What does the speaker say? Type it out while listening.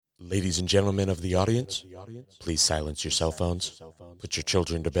Ladies and gentlemen of the audience, please silence your cell phones, put your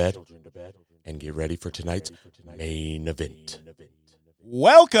children to bed, and get ready for tonight's main event.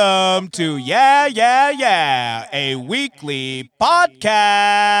 Welcome to Yeah, Yeah, Yeah, a weekly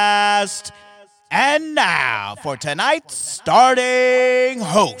podcast. And now for tonight's starting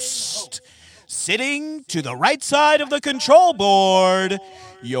host, sitting to the right side of the control board,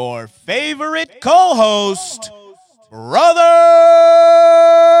 your favorite co-host, Brother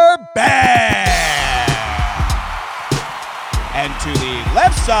Bam. And to the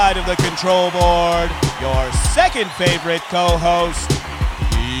left side of the control board, your second favorite co-host,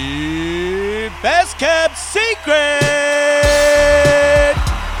 the best kept secret.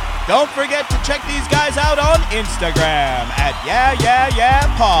 Don't forget to check these guys out on Instagram at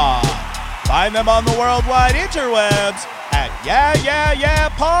YeahYeahYeahPod. Find them on the worldwide interwebs at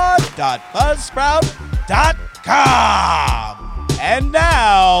YeahYeahYeahPod.buzzsprout.com. And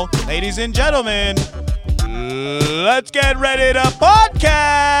now, ladies and gentlemen, let's get ready to podcast.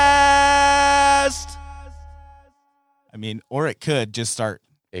 I mean, or it could just start.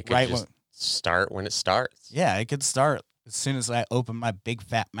 It could right just start when it starts. Yeah, it could start as soon as I open my big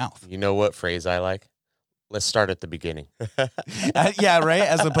fat mouth. You know what phrase I like? Let's start at the beginning. Yeah, right?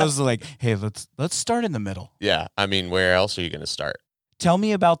 As opposed to like, hey, let's start in the middle. Yeah, I mean, where else are you going to start? Tell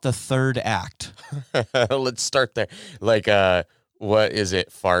me about the third act. Let's start there. Like, what is it,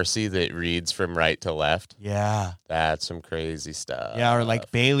 Farsi that reads from right to left? Yeah. That's some crazy stuff. Yeah, or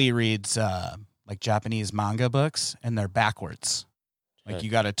like Bailey reads like Japanese manga books, and they're backwards. Like you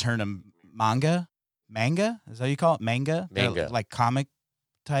got to turn them manga? Is that how you call it? Manga? Manga. They're like comic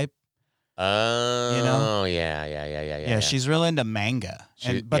type. Oh, You know? yeah. Yeah, she's real into manga.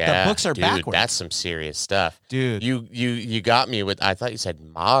 But yeah, the books are dude, backwards. That's some serious stuff. Dude. You got me with, I thought you said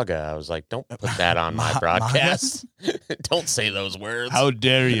MAGA. I was like, don't put that on my broadcast. Don't say those words. How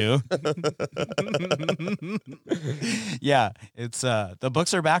dare you? Yeah, it's the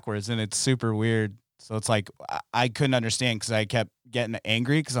books are backwards and it's super weird. So it's like I couldn't understand because I kept getting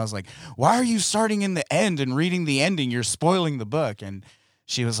angry because I was like, why are you starting in the end and reading the ending? You're spoiling the book. And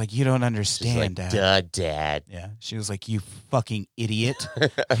she was like, you don't understand, like, Dad. Duh, Dad. Yeah. She was like, you fucking idiot. I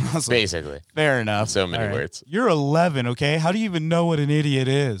was like, Basically. fair enough. So many All right. words. You're 11, okay? How do you even know what an idiot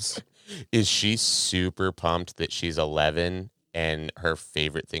is? Is she super pumped that she's 11 and her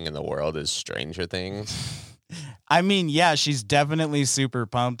favorite thing in the world is Stranger Things? I mean, yeah, she's definitely super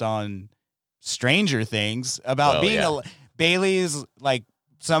pumped on Stranger Things about Well, being yeah. Bailey's like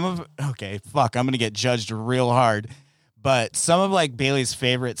I'm gonna get judged real hard, but some of like Bailey's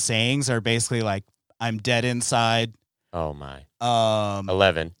favorite sayings are basically like I'm dead inside. Oh my.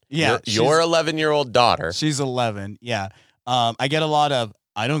 11. Yeah. Your 11-year-old daughter. She's 11. Yeah. I get a lot of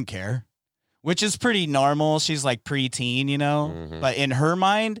I don't care, which is pretty normal. She's like preteen, you know, Mhm. but in her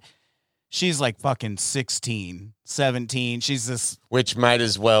mind, she's like fucking 16, 17. She's this. Which might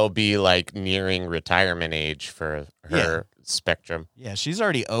as well be like nearing retirement age for her spectrum. Yeah, she's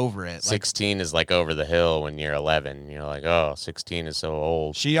already over it. Like, 16 is like over the hill when you're 11. You're like, oh, 16 is so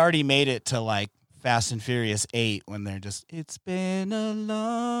old. she already made it to like Fast and Furious 8 when they're just, it's been a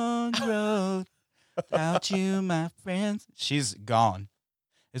long road without you, my friends. She's gone.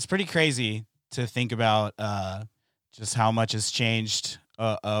 It's pretty crazy to think about just how much has changed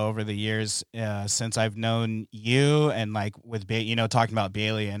over the years since I've known you and like with, talking about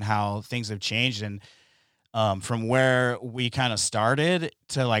Bailey and how things have changed and from where we kind of started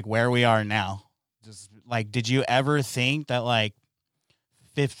to like where we are now. Just like, did you ever think that like,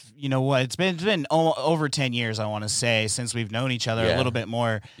 it's been over 10 years, I want to say, since we've known each other a little bit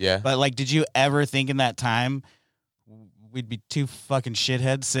more. Yeah. But like, did you ever think in that time we'd be two fucking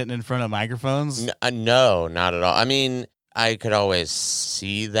shitheads sitting in front of microphones? No, not at all. I mean, I could always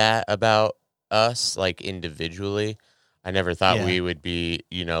see that about us, like individually. I never thought we would be,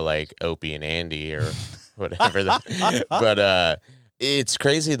 like Opie and Andy or whatever. But it's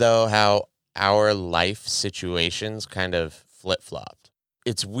crazy, though, how our life situations kind of flip-flopped.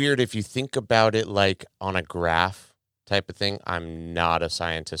 It's weird if you think about it like on a graph type of thing. I'm not a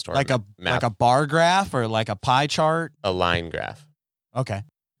scientist or like a bar graph or like a pie chart? a line graph. Okay.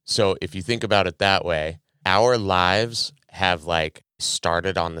 So if you think about it that way, our lives have like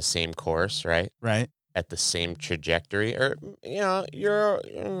started on the same course, right? Right. At the same trajectory, or you're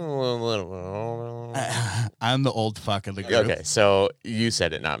a little. I'm the old fuck of the group. Okay, so you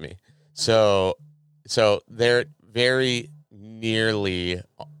said it, not me. So they're very nearly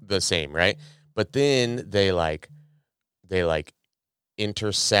the same, right? But then they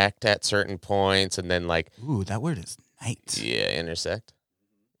intersect at certain points, and then like, ooh, that word is nice. yeah, intersect,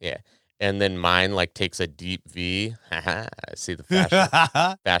 yeah, and then mine like takes a deep V. I see the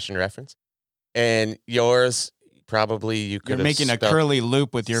fashion reference. And yours, probably you could You're have making a curly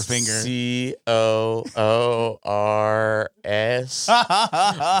loop with your finger. COORS.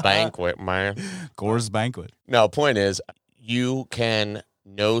 Banquet, man. Coors Banquet. No, point is, you can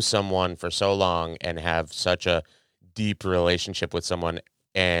know someone for so long and have such a deep relationship with someone,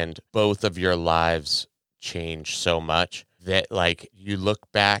 and both of your lives change so much that like you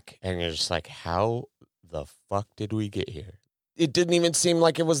look back and you're just like, how the fuck did we get here? It didn't even seem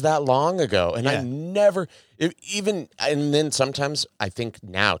like it was that long ago. And I never even, and then sometimes I think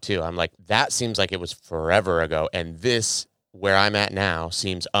now too, I'm like, that seems like it was forever ago. And this, where I'm at now,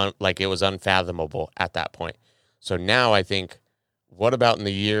 seems like it was unfathomable at that point. So now I think, what about in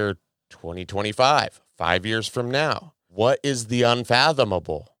the year 2025, 5 years from now? What is the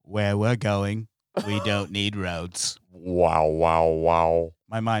unfathomable? Where we're going, we don't need roads. Wow, wow, wow.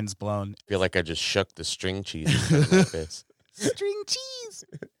 My mind's blown. I feel like I just shook the string cheese. String cheese.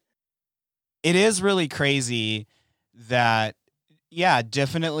 It is really crazy that, yeah,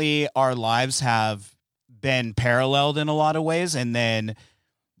 definitely our lives have been paralleled in a lot of ways, and then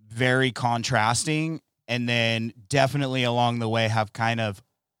very contrasting, and then definitely along the way have kind of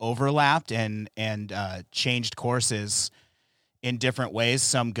overlapped and changed courses in different ways,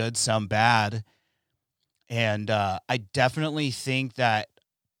 some good, some bad. And I definitely think that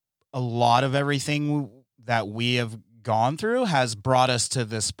a lot of everything that we have gone through has brought us to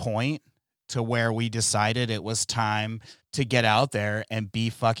this point to where we decided it was time to get out there and be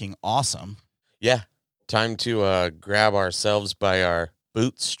fucking awesome. Yeah. Time to grab ourselves by our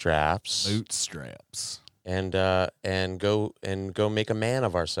bootstraps. And go make a man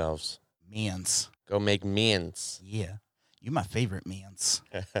of ourselves. Mans. Go make mans. Yeah. You're my favorite mans.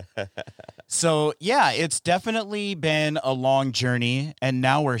 So, yeah, it's definitely been a long journey, and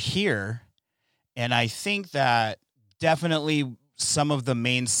now we're here. And I think that definitely some of the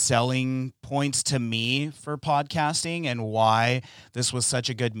main selling points to me for podcasting and why this was such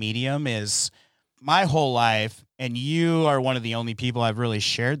a good medium is my whole life, and you are one of the only people I've really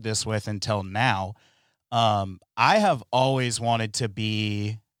shared this with until now. I have always wanted to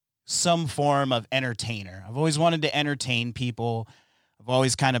be some form of entertainer. I've always wanted to entertain people. I've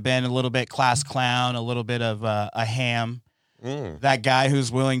always kind of been a little bit class clown, a little bit of a ham. That guy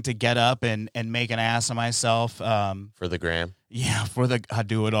who's willing to get up and make an ass of myself. For the gram? Yeah, I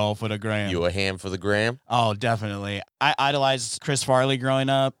do it all for the gram. You a ham for the gram? Oh, definitely. I idolized Chris Farley growing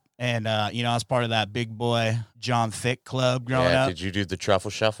up. And, I was part of that big boy John Thick club growing up. Did you do the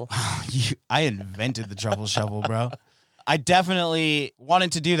truffle shuffle? I invented the truffle shuffle, bro. I definitely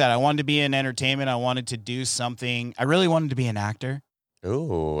wanted to do that. I wanted to be in entertainment. I wanted to do something. I really wanted to be an actor.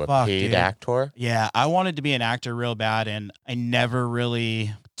 Ooh, a paid actor? Yeah, I wanted to be an actor real bad, and I never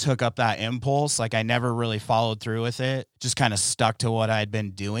really took up that impulse. Like, I never really followed through with it. Just kind of stuck to what I'd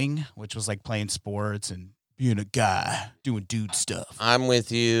been doing, which was like playing sports and being a guy, doing dude stuff. I'm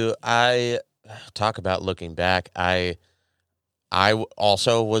with you. I talk about looking back. I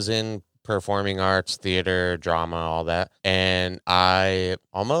also was in performing arts, theater, drama, all that. And I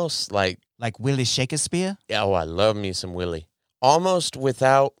almost like Willie Shakespeare? Yeah, I love me some Willie. Almost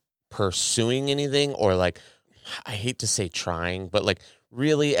without pursuing anything, or like, I hate to say trying, but like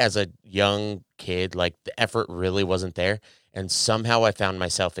really as a young kid, like the effort really wasn't there. And somehow I found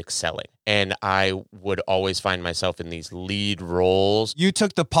myself excelling. And I would always find myself in these lead roles. You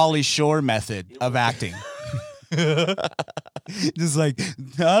took the Pauly Shore method of acting. Just like,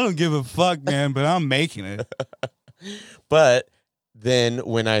 I don't give a fuck, man, but I'm making it. But then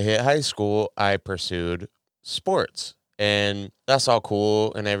when I hit high school, I pursued sports. And that's all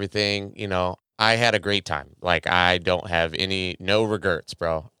cool and everything. You know, I had a great time. Like, I don't have no regrets,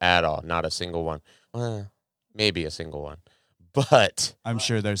 bro, at all. Not a single one. Maybe a single one. But I'm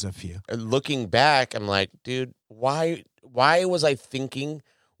sure there's a few. Looking back, I'm like, dude, why was I thinking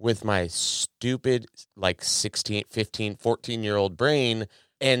with my stupid, like 16, 15, 14-year-old brain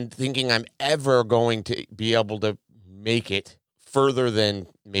and thinking I'm ever going to be able to make it further than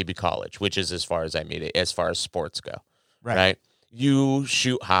maybe college, which is as far as I made it, as far as sports go. Right? You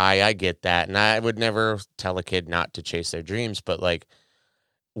shoot high, I get that. And I would never tell a kid not to chase their dreams, but like,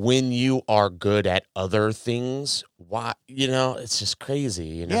 when you are good at other things, why, it's just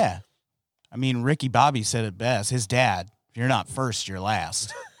crazy, Yeah. I mean, Ricky Bobby said it best. His dad, if you're not first, you're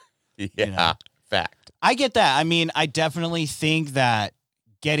last. Yeah, fact. I get that. I mean, I definitely think that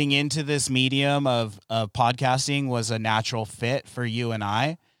getting into this medium of podcasting was a natural fit for you and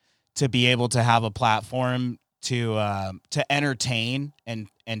I to be able to have a platform to entertain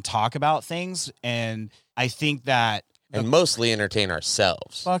and talk about things. And I think that and mostly entertain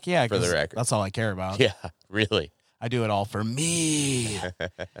ourselves. Fuck yeah. For the record. That's all I care about. Yeah, really. I do it all for me.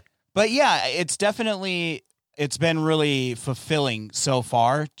 But yeah, it's been really fulfilling so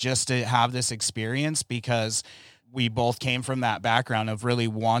far just to have this experience, because we both came from that background of really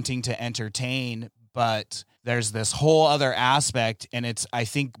wanting to entertain, but there's this whole other aspect, and it's, I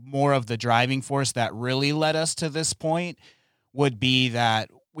think, more of the driving force that really led us to this point would be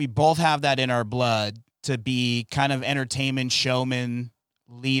that we both have that in our blood to be kind of entertainment showmen,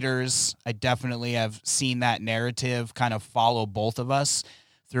 leaders. I definitely have seen that narrative kind of follow both of us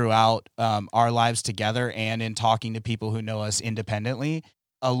throughout our lives together and in talking to people who know us independently.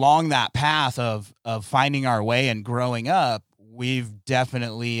 Along that path of finding our way and growing up, we've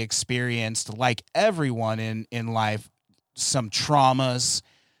definitely experienced, like everyone in life, some traumas,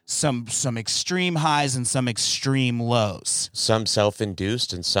 some extreme highs and some extreme lows. Some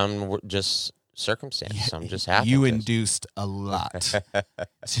self-induced and some were just circumstance. Yeah, some just happened. You induced a lot,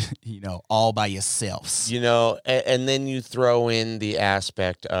 all by yourselves. And then you throw in the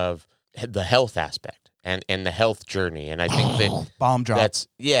aspect of the health aspect. And the health journey. And I think that bomb drop. That's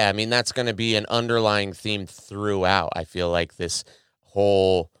going to be an underlying theme throughout. I feel like this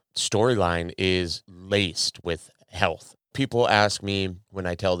whole storyline is laced with health. People ask me when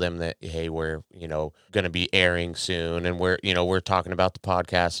I tell them that, hey, we're, going to be airing soon and we're talking about the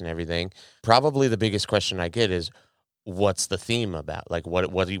podcast and everything. Probably the biggest question I get is, what's the theme about? Like,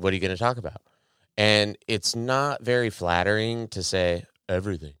 what are you going to talk about? And it's not very flattering to say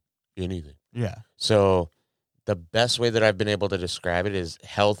everything, anything. Yeah. So the best way that I've been able to describe it is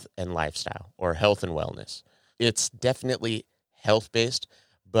health and lifestyle, or health and wellness. It's definitely health-based,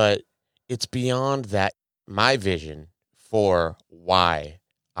 but it's beyond that. My vision for why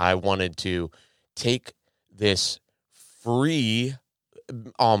I wanted to take this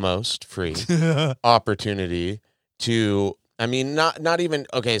almost free opportunity to, not even,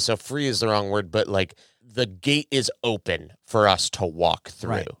 okay, so free is the wrong word, but like the gate is open for us to walk through.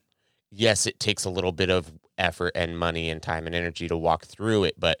 Right. Yes, it takes a little bit of effort and money and time and energy to walk through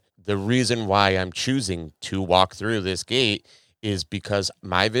it, but the reason why I'm choosing to walk through this gate is because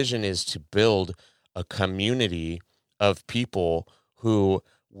my vision is to build a community of people who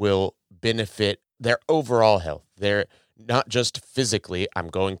will benefit their overall health. They're not just physically. I'm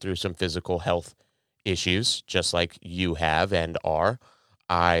going through some physical health issues, just like you have and are.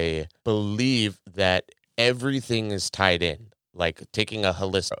 I believe that everything is tied in. Like taking a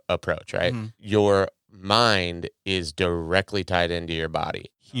holistic approach, right? Mm-hmm. Your mind is directly tied into your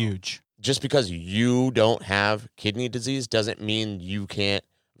body. Huge. Just because you don't have kidney disease doesn't mean you can't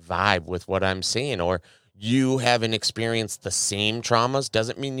vibe with what I'm saying, or you haven't experienced the same traumas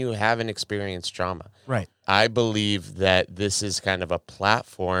doesn't mean you haven't experienced trauma. Right. I believe that this is kind of a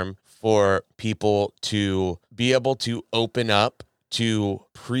platform for people to be able to open up to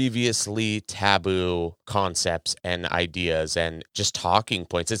previously taboo concepts and ideas and just talking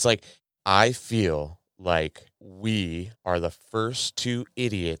points. It's like, I feel like we are the first two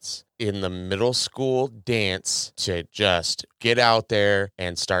idiots in the middle school dance to just get out there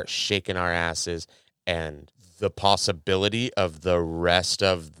and start shaking our asses, and the possibility of the rest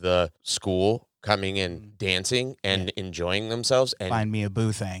of the school coming and dancing and enjoying themselves. And find me a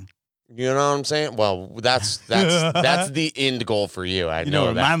boo thing. You know what I'm saying? Well, that's the end goal for you. I know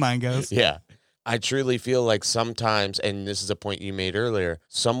where my mind goes. Yeah. I truly feel like sometimes, and this is a point you made earlier,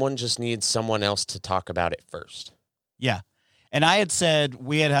 someone just needs someone else to talk about it first. Yeah. And I had said,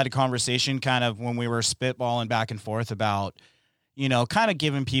 we had a conversation kind of when we were spitballing back and forth about, kind of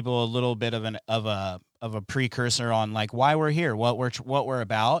giving people a little bit of a precursor on like why we're here, what we're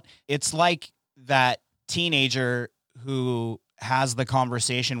about. It's like that teenager who has the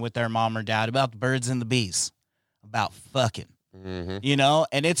conversation with their mom or dad about the birds and the bees, about fucking,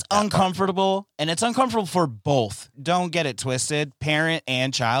 and it's uncomfortable, and it's uncomfortable for both. Don't get it twisted, parent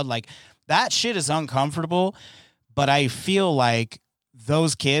and child. Like, that shit is uncomfortable, but I feel like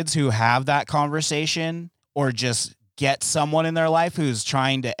those kids who have that conversation or just get someone in their life who's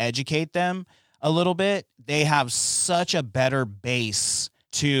trying to educate them a little bit, they have such a better base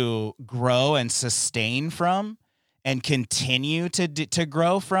to grow and sustain from and continue to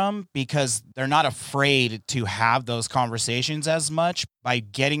grow from, because they're not afraid to have those conversations as much by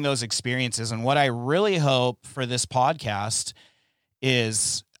getting those experiences. And what I really hope for this podcast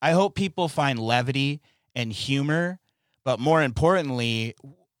is I hope people find levity and humor, but more importantly,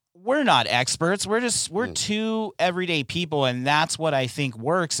 we're not experts. We're two everyday people. And that's what I think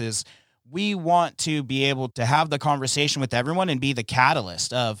works is we want to be able to have the conversation with everyone and be the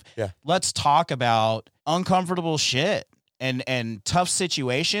catalyst of let's talk about uncomfortable shit and tough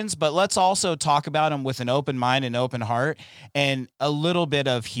situations, but let's also talk about them with an open mind and open heart and a little bit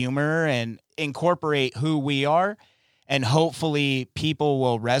of humor and incorporate who we are. And hopefully people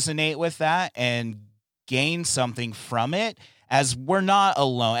will resonate with that and gain something from it, as we're not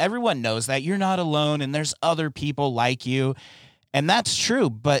alone. Everyone knows that you're not alone and there's other people like you. And that's true,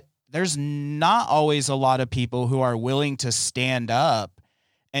 but there's not always a lot of people who are willing to stand up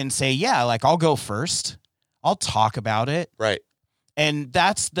and say, yeah, like I'll go first. I'll talk about it. Right. And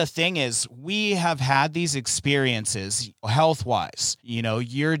that's the thing is we have had these experiences health-wise. You know,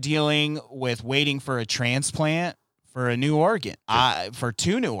 you're dealing with waiting for a transplant for a new organ, for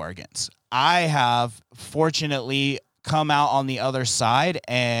 2 new organs. I have fortunately come out on the other side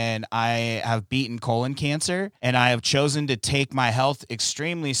and I have beaten colon cancer, and I have chosen to take my health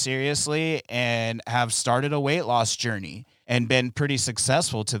extremely seriously and have started a weight loss journey and been pretty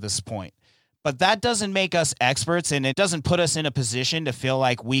successful to this point. But that doesn't make us experts, and it doesn't put us in a position to feel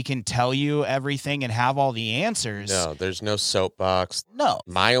like we can tell you everything and have all the answers. No, there's no soapbox. No.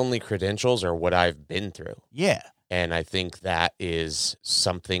 My only credentials are what I've been through. Yeah. And I think that is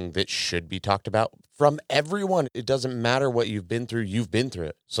something that should be talked about from everyone. It doesn't matter what you've been through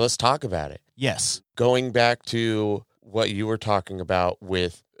it. So let's talk about it. Yes. Going back to what you were talking about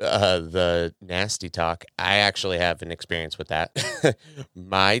with the nasty talk, I actually have an experience with that.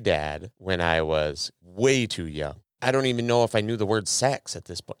 My dad, when I was way too young, I don't even know if I knew the word sex at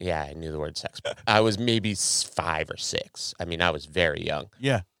this point. Yeah, I knew the word sex. I was maybe 5 or 6. I mean, I was very young.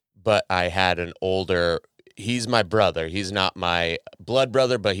 Yeah. But I had an older... He's my brother. He's not my blood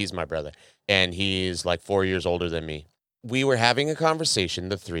brother, but he's my brother. And he's like 4 years older than me. We were having a conversation,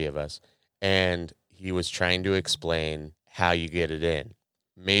 the 3 of us, and he was trying to explain how you get it in.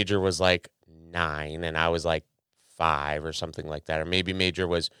 Major was like 9, and I was like 5 or something like that. Or maybe Major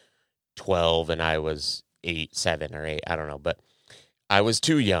was 12, and I was 7 or 8. I don't know. But I was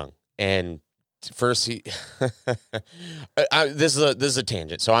too young. And first he this is a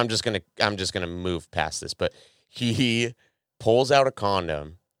tangent, so I'm just gonna move past this, but he pulls out a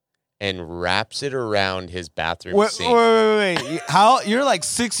condom and wraps it around his bathroom sink. Wait. How you're like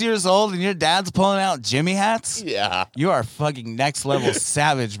 6 years old and your dad's pulling out Jimmy hats? Yeah. You are fucking next level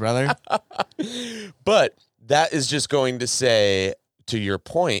savage, brother. But that is just going to say, to your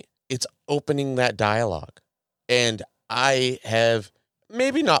point, it's opening that dialogue. And I have,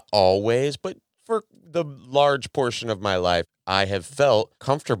 maybe not always, but for the large portion of my life, I have felt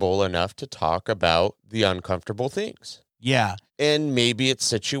comfortable enough to talk about the uncomfortable things. Yeah. And maybe it's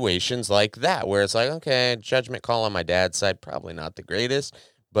situations like that where it's like, okay, judgment call on my dad's side, probably not the greatest,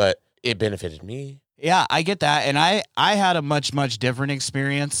 but it benefited me. Yeah, I get that. And I had a much, much different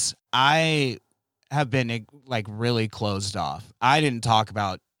experience. I have been like really closed off. I didn't talk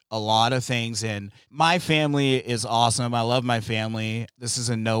about a lot of things, and my family is awesome. I love my family. This is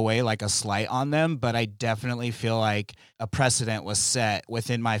in no way like a slight on them, but I definitely feel like a precedent was set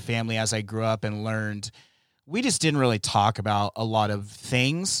within my family as I grew up and learned. We just didn't really talk about a lot of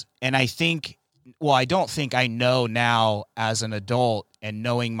things. And I think, well, I don't think I know now as an adult and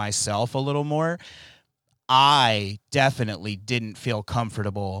knowing myself a little more, I definitely didn't feel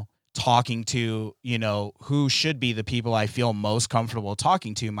comfortable talking to, you know, who should be the people I feel most comfortable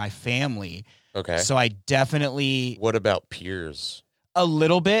talking to, my family. Okay. So I definitely... What about peers? A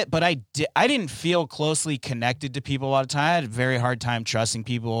little bit, but I didn't feel closely connected to people a lot of time. I had a very hard time trusting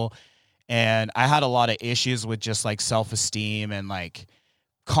people, and I had a lot of issues with just like self-esteem and like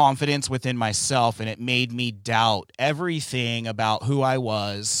confidence within myself, and it made me doubt everything about who I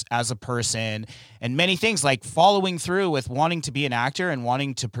was as a person and many things, like following through with wanting to be an actor and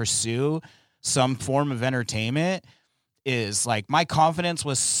wanting to pursue some form of entertainment. Is like my confidence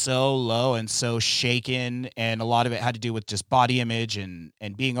was so low and so shaken, and a lot of it had to do with just body image and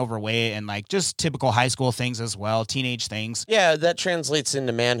being overweight and like just typical high school things as well, teenage things. Yeah, that translates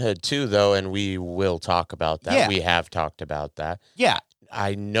into manhood too, though, and we will talk about that. Yeah. We have talked about that. Yeah.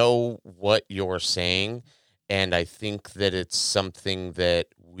 I know what you're saying, and I think that it's something that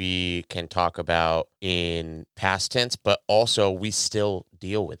we can talk about in past tense, but also we still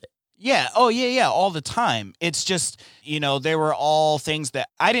deal with it. Yeah. Oh, yeah, all the time. It's just, you know, there were all things that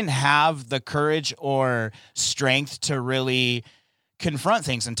I didn't have the courage or strength to really confront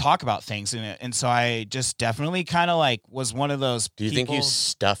things and talk about things. And so I just definitely kind of like was one of those Do you think you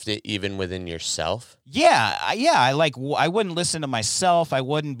stuffed it even within yourself? Yeah. I wouldn't listen to myself. I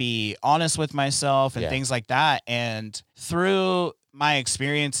wouldn't be honest with myself and things like that. And through my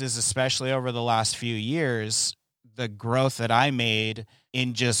experiences, especially over the last few years, the growth that I made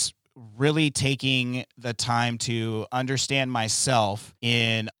in just really taking the time to understand myself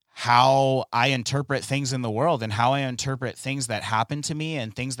in how I interpret things in the world and how I interpret things that happen to me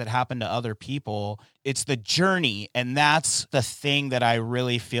and things that happen to other people. It's the journey. And that's the thing that I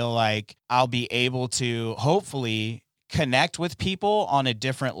really feel like I'll be able to hopefully connect with people on a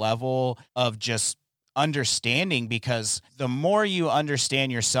different level of just understanding, because the more you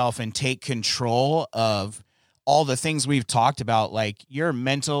understand yourself and take control of all the things we've talked about, like your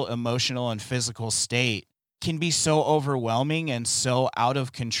mental, emotional, and physical state can be so overwhelming and so out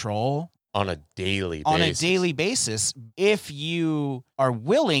of control on a daily basis. If you are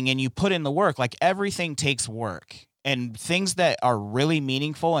willing and you put in the work, like everything takes work, and things that are really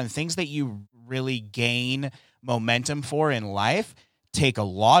meaningful and things that you really gain momentum for in life take a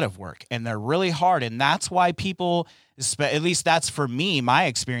lot of work, and they're really hard. And that's why people, at least that's for me, my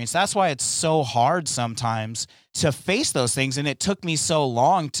experience, that's why it's so hard sometimes to face those things. And it took me so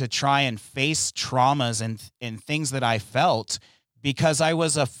long to try and face traumas and things that I felt, because I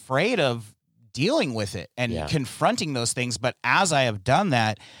was afraid of dealing with it and confronting those things. But as I have done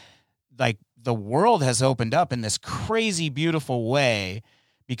that, like, the world has opened up in this crazy, beautiful way,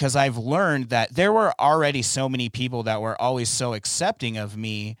 because I've learned that there were already so many people that were always so accepting of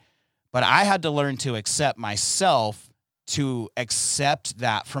me, but I had to learn to accept myself, to accept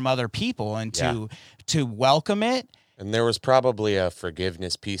that from other people, and to welcome it. And there was probably a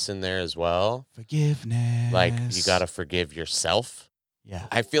forgiveness piece in there as well. Forgiveness. Like, you got to forgive yourself. Yeah.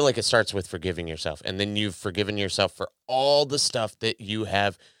 I feel like it starts with forgiving yourself, and then you've forgiven yourself for all the stuff that you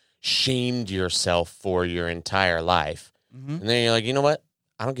have shamed yourself for your entire life. Mm-hmm. And then you're like, you know what?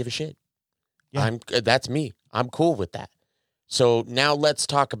 I don't give a shit. Yeah. That's me. I'm cool with that. So now let's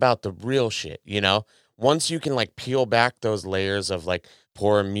talk about the real shit, you know? Once you can, like, peel back those layers of, like,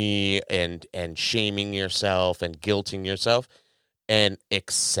 poor me and shaming yourself and guilting yourself and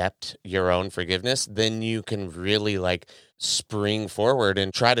accept your own forgiveness, then you can really, like, spring forward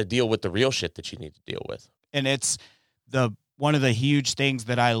and try to deal with the real shit that you need to deal with. And it's one of the huge things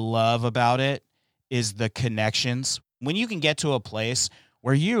that I love about it is the connections. When you can get to a place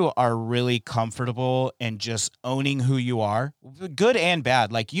where you are really comfortable and just owning who you are, good and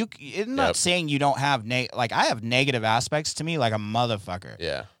bad. Like, I'm not saying you don't have, like, I have negative aspects to me, like a motherfucker.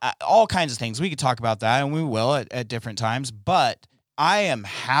 Yeah. All kinds of things. We could talk about that, and we will at different times, but I am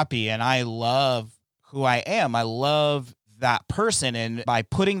happy and I love who I am. I love that person. And by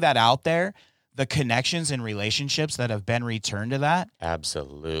putting that out there, the connections and relationships that have been returned to that.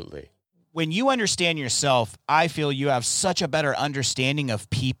 Absolutely. When you understand yourself, I feel you have such a better understanding of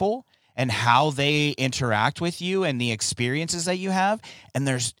people and how they interact with you and the experiences that you have. And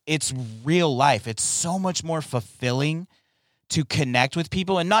it's real life. It's so much more fulfilling to connect with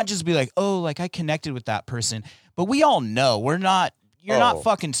people and not just be like, oh, like, I connected with that person. But we all know you're not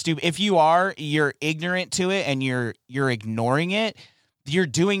fucking stupid. If you are, you're ignorant to it and you're ignoring it. You're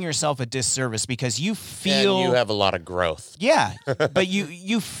doing yourself a disservice, because you feel, and you have a lot of growth. Yeah, but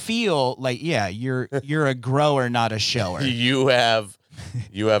you feel like, you're a grower, not a shower. You have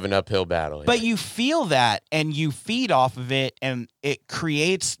an uphill battle here. But you feel that and you feed off of it, and it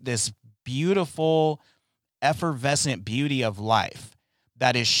creates this beautiful, effervescent beauty of life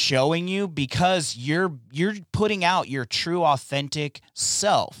that is showing you, because you're putting out your true, authentic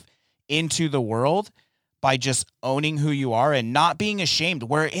self into the world by just owning who you are and not being ashamed.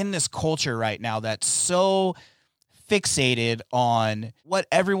 We're in this culture right now that's so fixated on what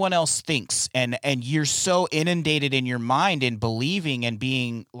everyone else thinks, and you're so inundated in your mind and believing and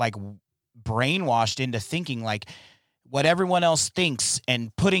being, like, brainwashed into thinking like what everyone else thinks,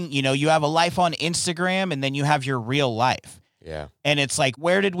 and putting, you have a life on Instagram and then you have your real life. Yeah. And it's like,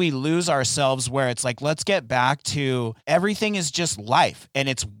 where did we lose ourselves, where it's like, let's get back to everything is just life, and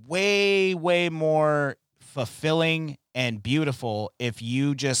it's way, way more fulfilling and beautiful if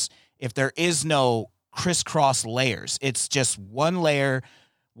there is no crisscross layers. It's just one layer,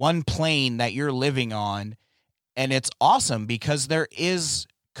 one plane that you're living on, and it's awesome because there is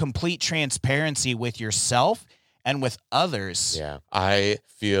complete transparency with yourself and with others. Yeah. I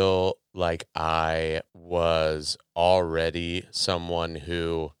feel like I was already someone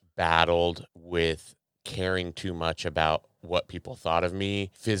who battled with caring too much about what people thought of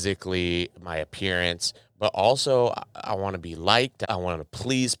me, physically, my appearance, but also I want to be liked. I want to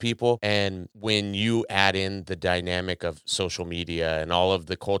please people. And when you add in the dynamic of social media and all of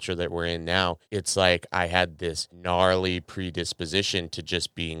the culture that we're in now, it's like I had this gnarly predisposition to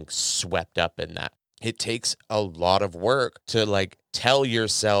just being swept up in that. It takes a lot of work to, like, tell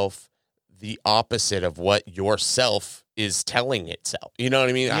yourself the opposite of what yourself is telling itself. You know what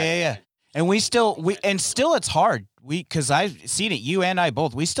I mean? Yeah. And still it's hard. because I've seen it, you and I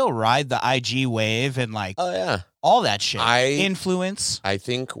both, we still ride the IG wave and like, Oh, yeah. all that shit. Influence. I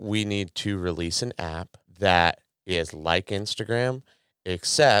think we need to release an app that is like Instagram,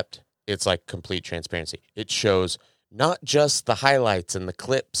 except it's like complete transparency. It shows not just the highlights and the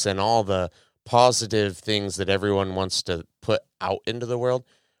clips and all the positive things that everyone wants to put out into the world,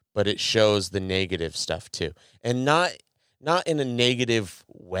 but it shows the negative stuff too. And not in a negative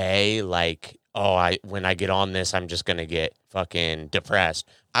way, like, oh, when I get on this, I'm just going to get fucking depressed.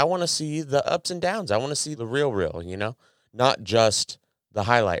 I want to see the ups and downs. I want to see the real, you know, not just the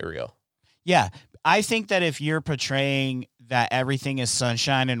highlight reel. Yeah. I think that if you're portraying that everything is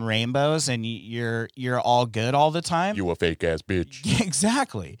sunshine and rainbows and you're all good all the time, you a fake ass bitch.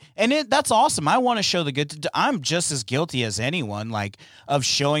 Exactly. And that's awesome. I want to show the good. I'm just as guilty as anyone, like, of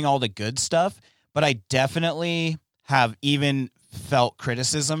showing all the good stuff, but I definitely have even felt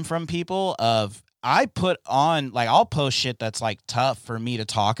criticism from people of, I put on, like, I'll post shit that's like tough for me to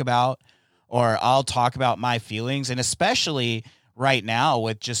talk about, or I'll talk about my feelings. And especially right now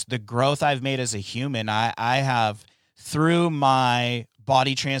with just the growth I've made as a human, I have, through my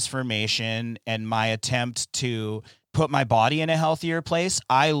body transformation and my attempt to put my body in a healthier place,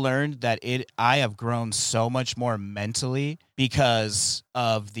 I learned that I have grown so much more mentally because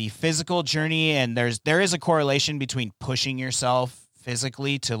of the physical journey. And there is a correlation between pushing yourself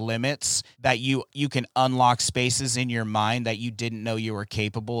physically to limits that you can unlock spaces in your mind that you didn't know you were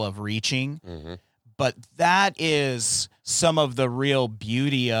capable of reaching. Mm-hmm. But that is some of the real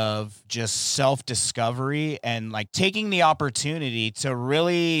beauty of just self-discovery and like taking the opportunity to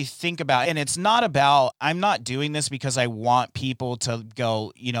really think about. And it's not about, I'm not doing this because I want people to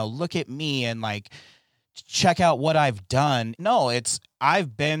go, you know, look at me and like check out what I've done. No,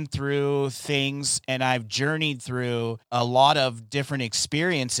 I've been through things and I've journeyed through a lot of different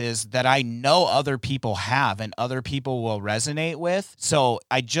experiences that I know other people have and other people will resonate with. So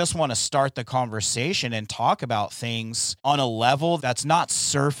I just want to start the conversation and talk about things on a level that's not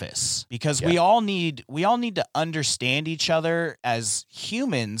surface, because we all need to understand each other as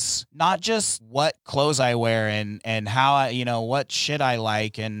humans, not just what clothes I wear and how I, you know, what shit I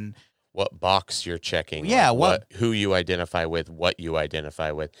like and what box you're checking. Yeah. Who you identify with, what you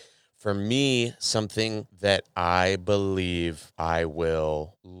identify with. For me, something that I believe I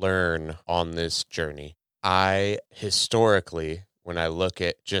will learn on this journey, historically, when I look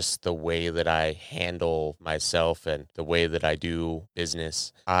at just the way that I handle myself and the way that I do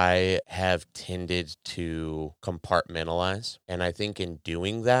business, I have tended to compartmentalize. And I think in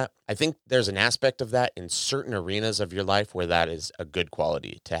doing that, I think there's an aspect of that in certain arenas of your life where that is a good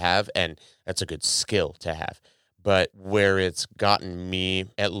quality to have, and that's a good skill to have. But where it's gotten me,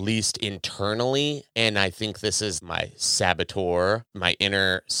 at least internally, and I think this is my saboteur, my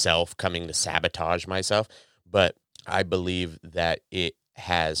inner self coming to sabotage myself, but I believe that it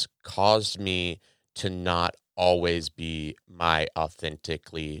has caused me to not always be my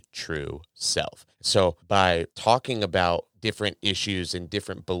authentically true self. So by talking about different issues and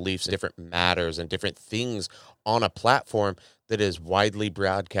different beliefs, different matters and different things on a platform that is widely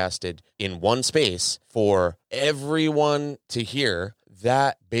broadcasted in one space for everyone to hear,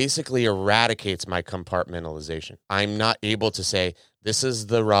 that basically eradicates my compartmentalization. I'm not able to say, this is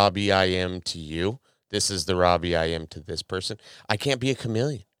the Robbie I am to you. This is the Robbie I am to this person. I can't be a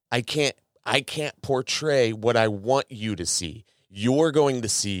chameleon. I can't portray what I want you to see. You're going to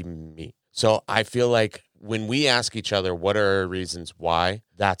see me. So I feel like when we ask each other, what are our reasons why,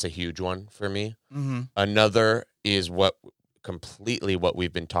 that's a huge one for me. Mm-hmm. Another is completely what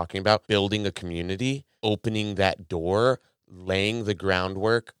we've been talking about, building a community, opening that door, laying the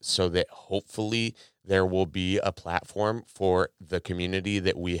groundwork so that hopefully there will be a platform for the community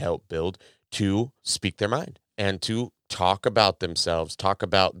that we help build to speak their mind and to talk about themselves, talk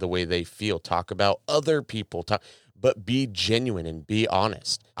about the way they feel, talk about other people, but be genuine and be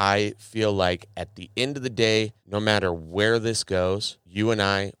honest. I feel like at the end of the day, no matter where this goes, you and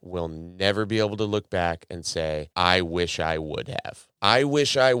I will never be able to look back and say, I wish I would have. I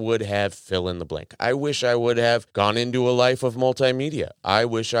wish I would have fill in the blank. I wish I would have gone into a life of multimedia. I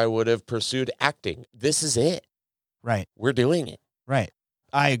wish I would have pursued acting. This is it. Right. We're doing it. Right.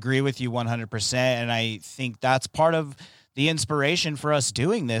 I agree with you 100%. And I think that's part of the inspiration for us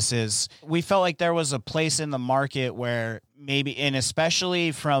doing this is we felt like there was a place in the market where maybe, and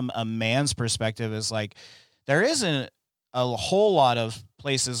especially from a man's perspective, is like there isn't a whole lot of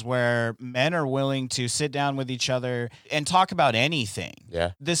places where men are willing to sit down with each other and talk about anything.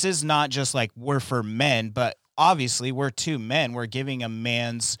 Yeah. This is not just like we're for men, but obviously we're two men. We're giving a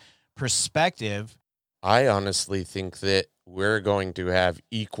man's perspective. I honestly think that we're going to have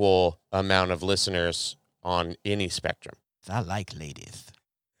equal amount of listeners on any spectrum. I like ladies.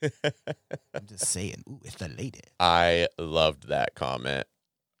 I'm just saying, ooh, it's a lady. I loved that comment.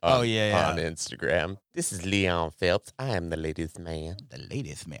 On Instagram. This is Leon Phelps. I am the ladies' man. The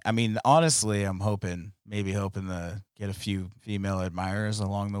ladies' man. I mean, honestly, I'm hoping to get a few female admirers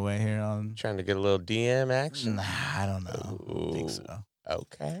along the way here. Trying to get a little DM action? Nah, I don't know. I don't think so.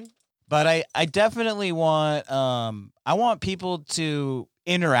 Okay. But I definitely want I want people to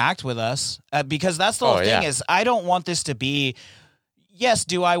interact with us because that's the whole thing is I don't want this to be, yes,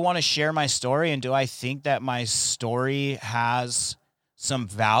 do I want to share my story and do I think that my story has some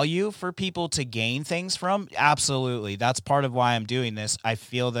value for people to gain things from? Absolutely. That's part of why I'm doing this. I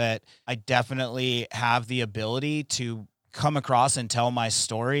feel that I definitely have the ability to come across and tell my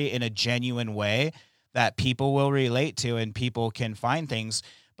story in a genuine way that people will relate to and people can find things.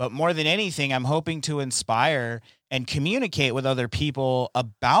 But more than anything, I'm hoping to inspire and communicate with other people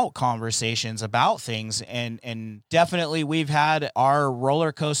about conversations, about things. And definitely we've had our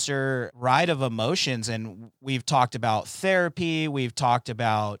roller coaster ride of emotions, and we've talked about therapy. We've talked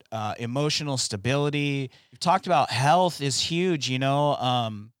about emotional stability. We've talked about health is huge.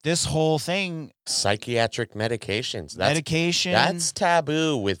 This whole thing. Psychiatric medications. Medication. That's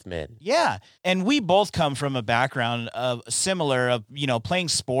taboo with men. Yeah. And we both come from a background of playing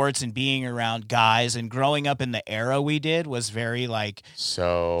sports and being around guys, and growing up in the era we did was very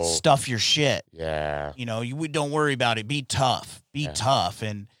so stuff your shit. Yeah. You don't worry about it. Be tough. Be tough.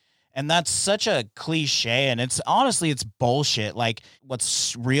 And that's such a cliche, and it's bullshit. Like,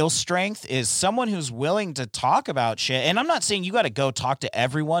 what's real strength is someone who's willing to talk about shit. And I'm not saying you got to go talk to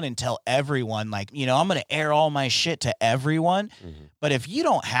everyone and tell everyone, I'm going to air all my shit to everyone. Mm-hmm. But if you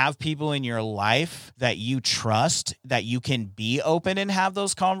don't have people in your life that you trust, that you can be open and have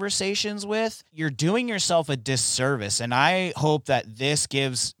those conversations with, you're doing yourself a disservice. And I hope that this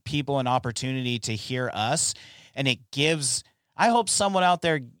gives people an opportunity to hear us, and I hope someone out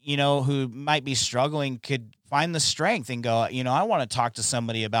there, who might be struggling could find the strength and go, I want to talk to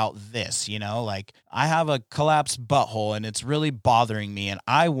somebody about this, I have a collapsed butthole and it's really bothering me, and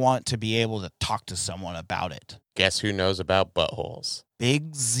I want to be able to talk to someone about it. Guess who knows about buttholes?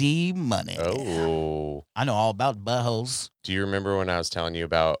 Big Z Money. Oh. I know all about buttholes. Do you remember when I was telling you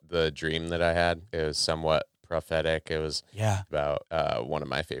about the dream that I had? It was somewhat prophetic. It was about one of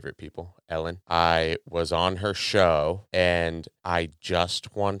my favorite people, Ellen. I was on her show, and I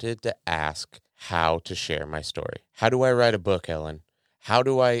just wanted to ask how to share my story. How do I write a book, Ellen? How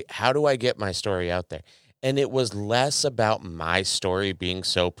do I get my story out there? And it was less about my story being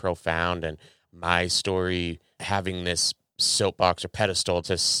so profound and my story having this soapbox or pedestal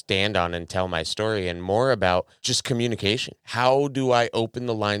to stand on and tell my story, and more about just communication. How do I open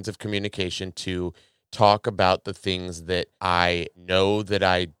the lines of communication to talk about the things that I know that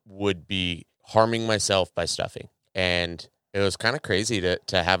I would be harming myself by stuffing? And it was kind of crazy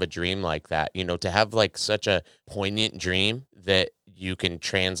to have a dream like that, to have such a poignant dream that you can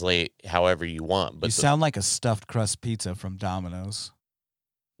translate however you want. But you sound like a stuffed crust pizza from Domino's.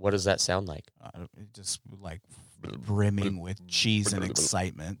 What does that sound like? Just brimming with cheese and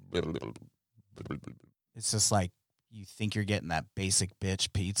excitement. It's just like, you think you're getting that basic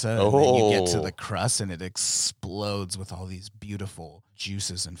bitch pizza, and then you get to the crust and it explodes with all these beautiful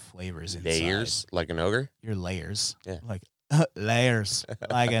juices and flavors inside. Layers, like an ogre? Your layers. Yeah. Like layers,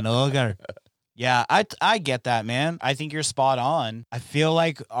 like an ogre. Yeah, I get that, man. I think you're spot on. I feel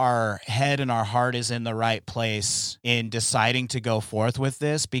like our head and our heart is in the right place in deciding to go forth with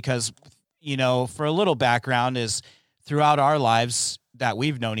this because, for a little background is throughout our lives that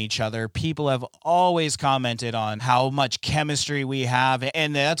we've known each other, people have always commented on how much chemistry we have.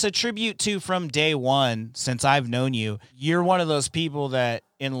 And that's a tribute to from day one, since I've known you. You're one of those people that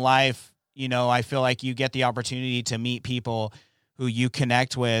in life, I feel like you get the opportunity to meet people who you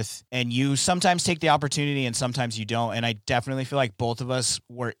connect with, and you sometimes take the opportunity and sometimes you don't. And I definitely feel like both of us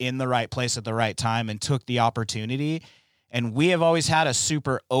were in the right place at the right time and took the opportunity. And we have always had a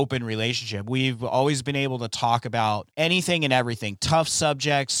super open relationship. We've always been able to talk about anything and everything, tough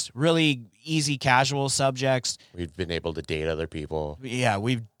subjects, really easy, casual subjects. We've been able to date other people. Yeah,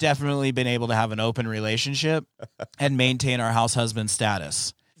 we've definitely been able to have an open relationship and maintain our house husband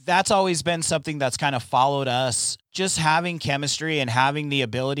status. That's always been something that's kind of followed us, just having chemistry and having the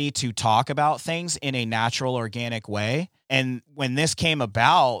ability to talk about things in a natural, organic way. And when this came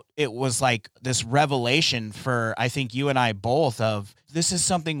about, it was like this revelation for, I think, you and I both of this is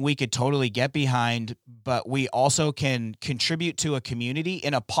something we could totally get behind, but we also can contribute to a community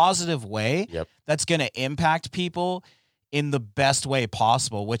in a positive way that's going to impact people in the best way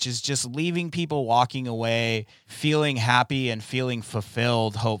possible, which is just leaving people walking away feeling happy and feeling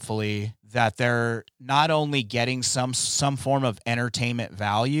fulfilled, hopefully, that they're not only getting some form of entertainment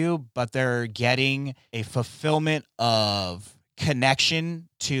value, but they're getting a fulfillment of connection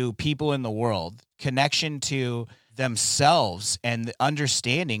to people in the world, connection to themselves, and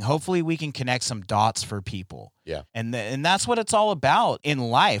understanding. Hopefully we can connect some dots for people. Yeah. And that's what it's all about in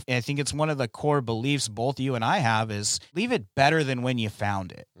life. And I think it's one of the core beliefs both you and I have is leave it better than when you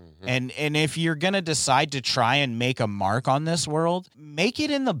found it. And if you're going to decide to try and make a mark on this world, make it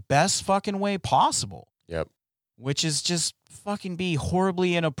in the best fucking way possible. Yep. Which is just fucking be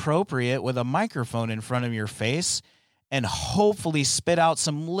horribly inappropriate with a microphone in front of your face and hopefully spit out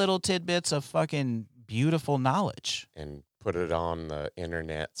some little tidbits of fucking beautiful knowledge. And put it on the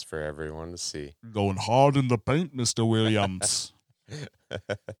internets for everyone to see. Going hard in the paint, Mr. Williams.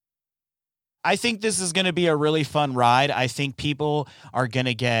 I think this is going to be a really fun ride. I think people are going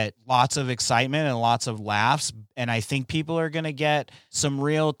to get lots of excitement and lots of laughs. And I think people are going to get some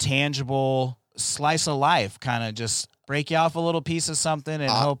real tangible slice of life, kind of just break you off a little piece of something and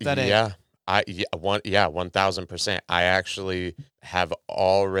hope that 1,000%. I actually have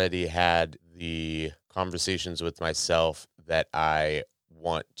already had the conversations with myself that I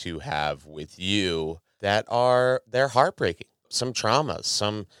want to have with you they're heartbreaking. Some traumas,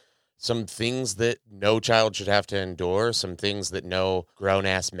 some things that no child should have to endure, some things that no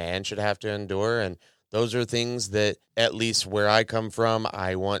grown-ass man should have to endure. And those are things that, at least where I come from,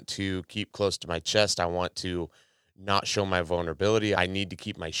 I want to keep close to my chest. I want to not show my vulnerability. I need to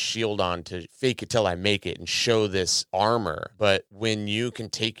keep my shield on to fake it till I make it and show this armor. But when you can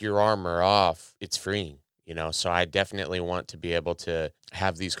take your armor off, it's freeing, So I definitely want to be able to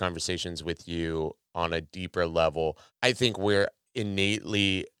have these conversations with you on a deeper level. I think we're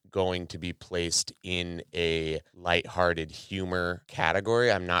innately going to be placed in a lighthearted humor category.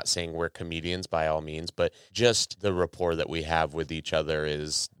 I'm not saying we're comedians by all means, but just the rapport that we have with each other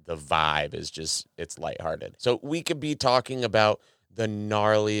the vibe is just, it's lighthearted. So we could be talking about the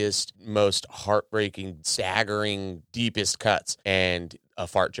gnarliest, most heartbreaking, staggering, deepest cuts, and a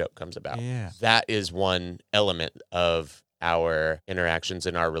fart joke comes about. Yeah. That is one element of our interactions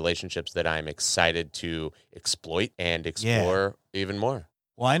and our relationships that I'm excited to exploit and explore even more.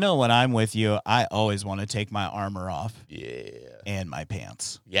 Well, I know when I'm with you, I always want to take my armor off. Yeah. And my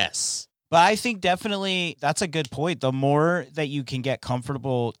pants. Yes. But I think definitely that's a good point. The more that you can get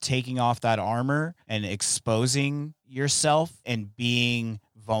comfortable taking off that armor and exposing yourself and being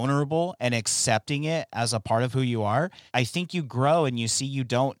vulnerable and accepting it as a part of who you are, I think you grow and you see you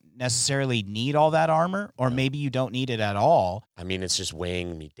don't necessarily need all that armor, or maybe you don't need it at all. I mean, it's just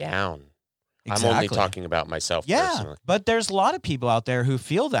weighing me down. Exactly. I'm only talking about myself personally. But there's a lot of people out there who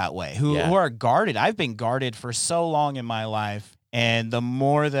feel that way, who are guarded. I've been guarded for so long in my life. And the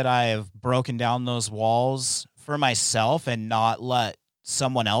more that I have broken down those walls for myself and not let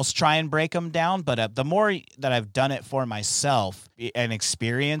someone else try and break them down, but the more that I've done it for myself and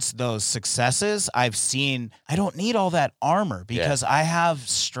experienced those successes, I've seen I don't need all that armor because I have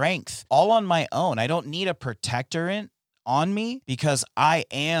strength all on my own. I don't need a protectorant on me because I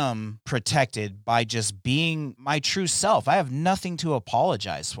am protected by just being my true self. I have nothing to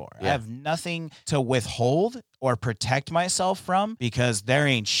apologize for. I have nothing to withhold or protect myself from because there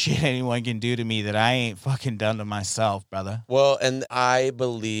ain't shit anyone can do to me that I ain't fucking done to myself, brother. Well, and I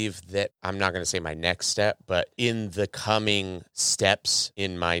believe that I'm not going to say my next step, but in the coming steps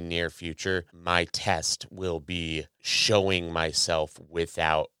in my near future, my test will be showing myself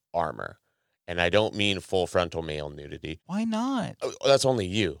without armor. And I don't mean full frontal male nudity. Why not? That's only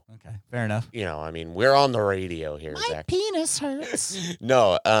you. Okay, fair enough. I mean, we're on the radio here, My Zach. penis hurts.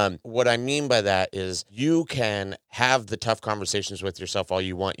 No, what I mean by that is you can have the tough conversations with yourself all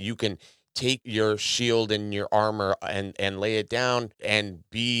you want. You can take your shield and your armor and lay it down and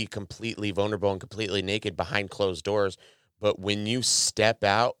be completely vulnerable and completely naked behind closed doors. But when you step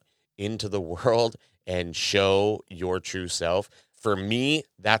out into the world and show your true self, for me,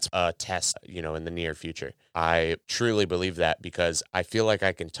 that's a test, in the near future. I truly believe that because I feel like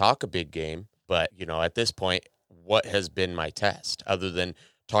I can talk a big game, but, at this point, what has been my test other than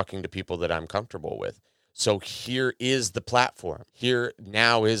talking to people that I'm comfortable with? So here is the platform. Here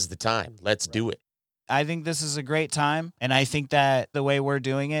now is the time. Let's do it. I think this is a great time. And I think that the way we're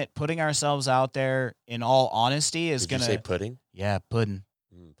doing it, putting ourselves out there in all honesty is going to... Did you say pudding? Yeah, pudding.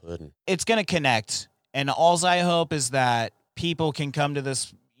 Pudding. It's going to connect. And all I hope is that people can come to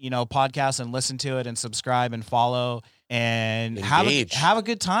this, podcast and listen to it and subscribe and follow and have a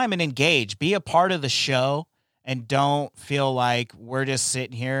good time and engage. Be a part of the show and don't feel like we're just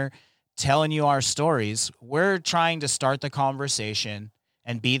sitting here telling you our stories. We're trying to start the conversation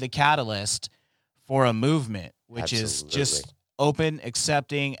and be the catalyst for a movement, which is just open,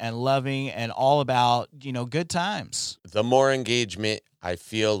 accepting, and loving, and all about, good times. The more engagement, I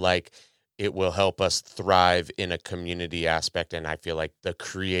feel like it will help us thrive in a community aspect, and I feel like the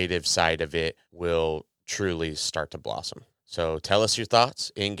creative side of it will truly start to blossom. So tell us your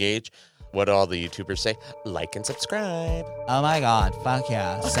thoughts, engage. What do all the YouTubers say? Like and subscribe. Oh my God, fuck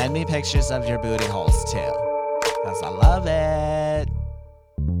yeah. Send me pictures of your booty holes too, because I love it.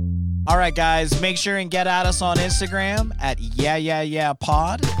 All right, guys, make sure and get at us on Instagram at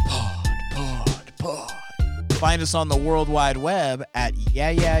pod. Pod. Find us on the World Wide Web at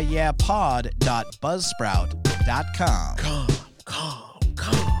pod.buzzsprout.com.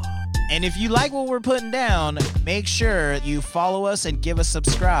 Come. And if you like what we're putting down, make sure you follow us and give us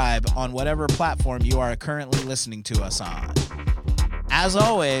subscribe on whatever platform you are currently listening to us on. As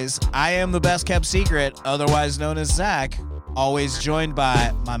always, I am the best kept secret, otherwise known as Zach, always joined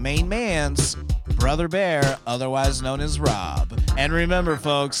by my main man's Brother Bear, otherwise known as Rob. And remember,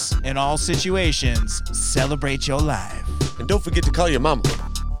 folks, in all situations, celebrate your life. And don't forget to call your mama.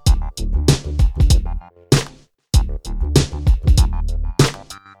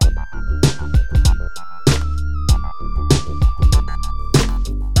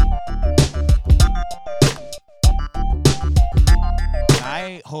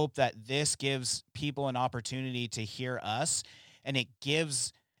 I hope that this gives people an opportunity to hear us, and it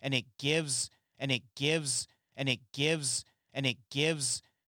gives